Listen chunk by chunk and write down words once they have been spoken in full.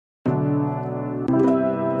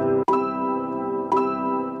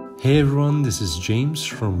Hey everyone, this is James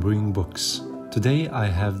from Brewing Books. Today I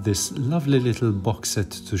have this lovely little box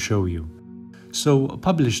set to show you. So,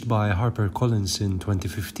 published by HarperCollins in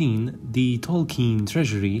 2015, the Tolkien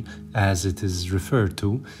Treasury, as it is referred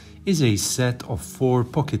to, is a set of 4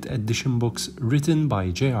 pocket edition books written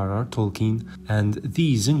by J.R.R. Tolkien, and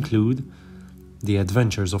these include The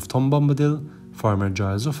Adventures of Tom Bombadil, Farmer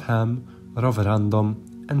Giles of Ham,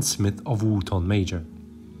 Referendum, and Smith of Wootton Major.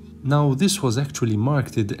 Now, this was actually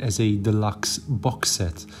marketed as a deluxe box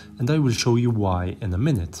set, and I will show you why in a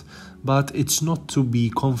minute, but it's not to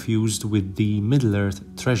be confused with the Middle-earth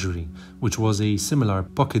Treasury, which was a similar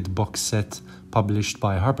pocket box set published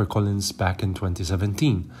by HarperCollins back in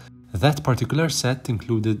 2017. That particular set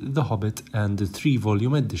included The Hobbit and the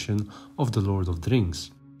 3-volume edition of The Lord of the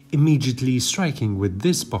Rings. Immediately striking with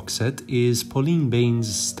this box set is Pauline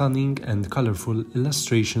Bain's stunning and colourful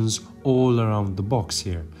illustrations all around the box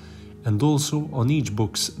here, and also on each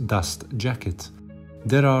book's dust jacket.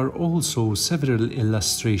 There are also several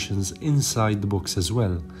illustrations inside the books as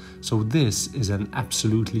well, so this is an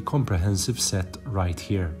absolutely comprehensive set right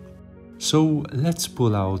here. So let's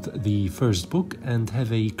pull out the first book and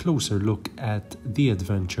have a closer look at The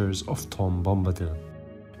Adventures of Tom Bombadil.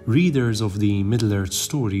 Readers of the Middle-earth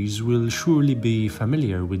stories will surely be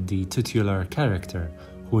familiar with the titular character,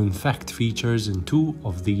 who in fact features in 2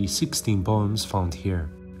 of the 16 poems found here.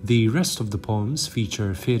 The rest of the poems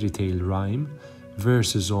feature fairy tale rhyme,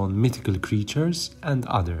 verses on mythical creatures, and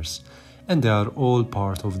others, and they are all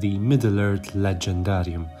part of the Middle-earth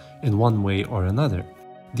legendarium in one way or another.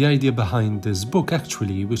 The idea behind this book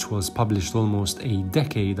actually, which was published almost a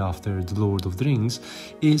decade after The Lord of the Rings,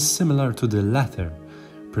 is similar to the latter,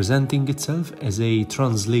 presenting itself as a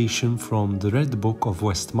translation from the Red Book of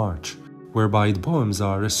Westmarch, whereby the poems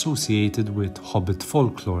are associated with Hobbit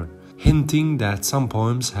folklore, hinting that some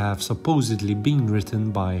poems have supposedly been written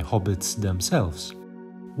by hobbits themselves.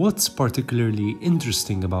 What's particularly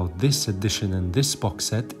interesting about this edition and this box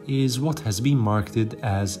set is what has been marketed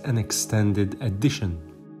as an extended edition.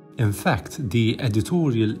 In fact, the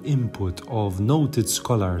editorial input of noted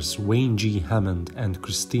scholars Wayne G. Hammond and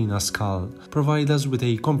Christina Scull provide us with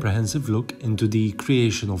a comprehensive look into the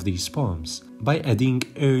creation of these poems, by adding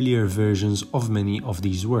earlier versions of many of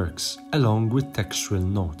these works, along with textual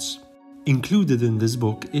notes. Included in this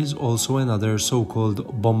book is also another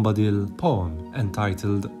so-called Bombadil poem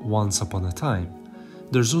entitled Once Upon a Time.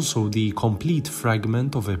 There's also the complete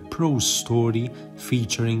fragment of a prose story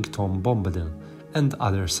featuring Tom Bombadil, and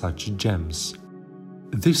other such gems.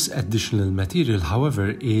 This additional material,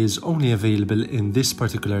 however, is only available in this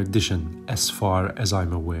particular edition, as far as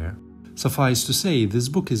I'm aware. Suffice to say, this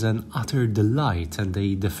book is an utter delight and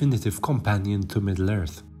a definitive companion to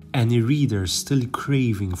Middle-earth. Any reader still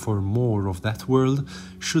craving for more of that world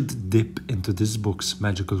should dip into this book's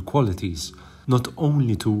magical qualities, not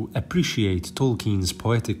only to appreciate Tolkien's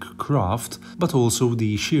poetic craft, but also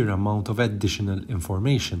the sheer amount of additional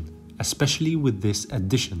information, especially with this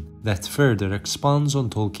edition, that further expands on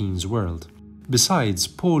Tolkien's world. Besides,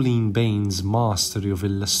 Pauline Bain's mastery of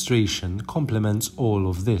illustration complements all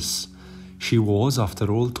of this. She was,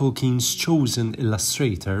 after all, Tolkien's chosen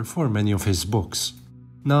illustrator for many of his books.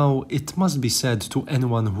 Now, it must be said to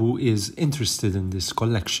anyone who is interested in this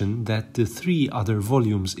collection that the 3 other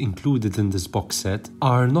volumes included in this box set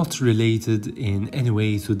are not related in any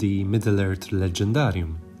way to the Middle-earth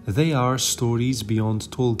legendarium. They are stories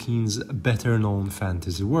beyond Tolkien's better-known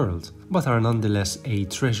fantasy world, but are nonetheless a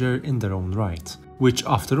treasure in their own right, which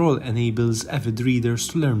after all enables avid readers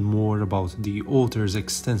to learn more about the author's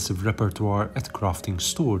extensive repertoire at crafting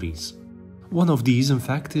stories. One of these, in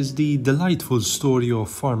fact, is the delightful story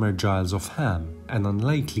of Farmer Giles of Ham, an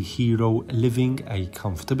unlikely hero living a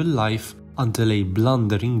comfortable life until a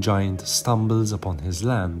blundering giant stumbles upon his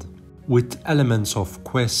land. With elements of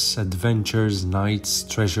quests, adventures, knights,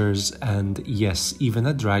 treasures, and yes, even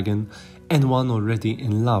a dragon, anyone already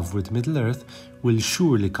in love with Middle-earth will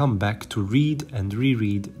surely come back to read and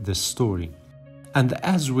reread this story. And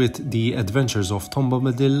as with The Adventures of Tom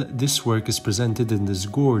Bombadil, this work is presented in this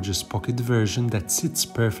gorgeous pocket version that sits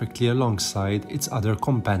perfectly alongside its other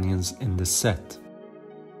companions in the set.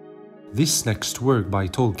 This next work by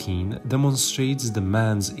Tolkien demonstrates the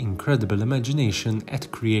man's incredible imagination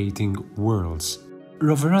at creating worlds.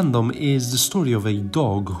 Referendum is the story of a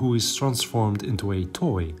dog who is transformed into a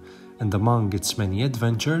toy, and among its many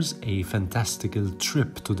adventures, a fantastical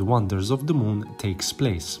trip to the wonders of the moon takes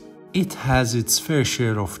place. It has its fair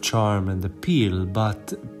share of charm and appeal,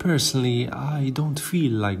 but personally, I don't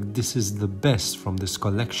feel like this is the best from this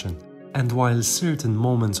collection. And while certain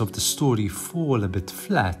moments of the story fall a bit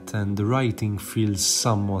flat and the writing feels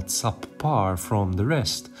somewhat subpar from the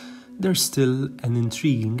rest, there's still an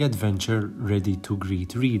intriguing adventure ready to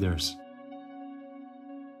greet readers.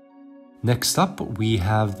 Next up, we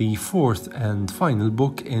have the fourth and final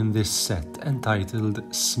book in this set, entitled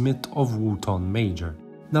Smith of Wootton Major.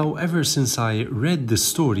 Now, ever since I read the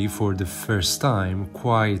story for the first time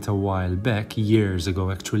quite a while back, years ago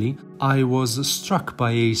actually, I was struck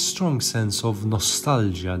by a strong sense of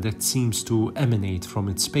nostalgia that seems to emanate from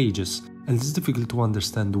its pages, and it's difficult to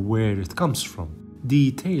understand where it comes from.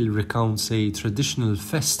 The tale recounts a traditional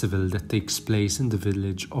festival that takes place in the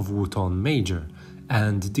village of Wootton Major,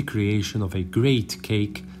 and the creation of a great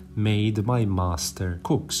cake made by master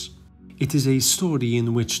cooks. It is a story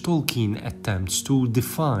in which Tolkien attempts to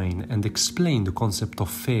define and explain the concept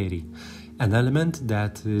of fairy, an element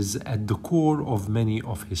that is at the core of many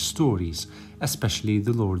of his stories, especially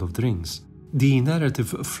The Lord of the Rings. The narrative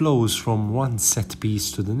flows from one set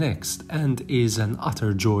piece to the next and is an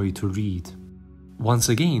utter joy to read. Once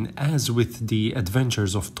again, as with the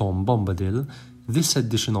Adventures of Tom Bombadil, this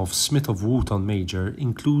edition of Smith of Wootton Major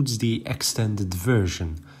includes the extended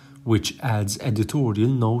version, which adds editorial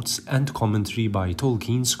notes and commentary by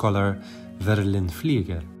Tolkien scholar Verlin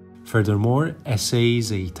Flieger. Furthermore,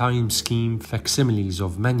 essays, a time scheme, facsimiles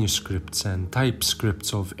of manuscripts and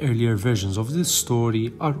typescripts of earlier versions of this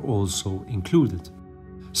story are also included.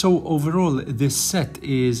 So overall, this set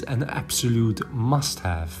is an absolute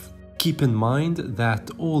must-have. Keep in mind that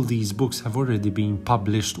all these books have already been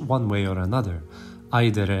published one way or another,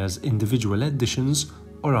 either as individual editions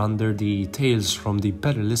or under the Tales from the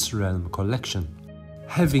Perilous Realm collection.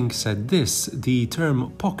 Having said this, the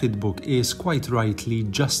term pocketbook is quite rightly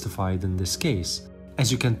justified in this case.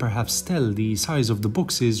 As you can perhaps tell, the size of the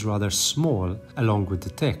books is rather small along with the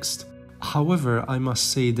text. However, I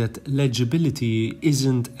must say that legibility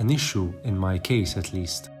isn't an issue, in my case at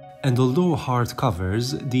least. And although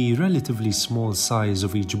hardcovers, the relatively small size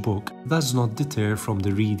of each book does not deter from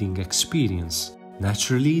the reading experience.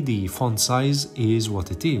 Naturally, the font size is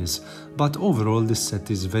what it is, but overall this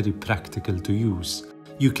set is very practical to use.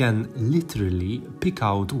 You can literally pick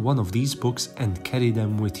out one of these books and carry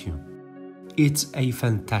them with you. It's a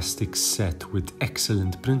fantastic set with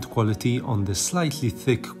excellent print quality on the slightly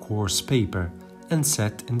thick coarse paper and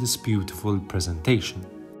set in this beautiful presentation.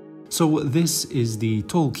 So this is the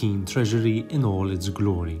Tolkien Treasury in all its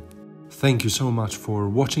glory. Thank you so much for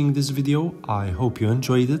watching this video. I hope you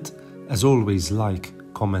enjoyed it. As always, like,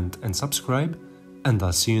 comment and subscribe, and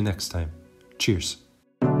I'll see you next time. Cheers!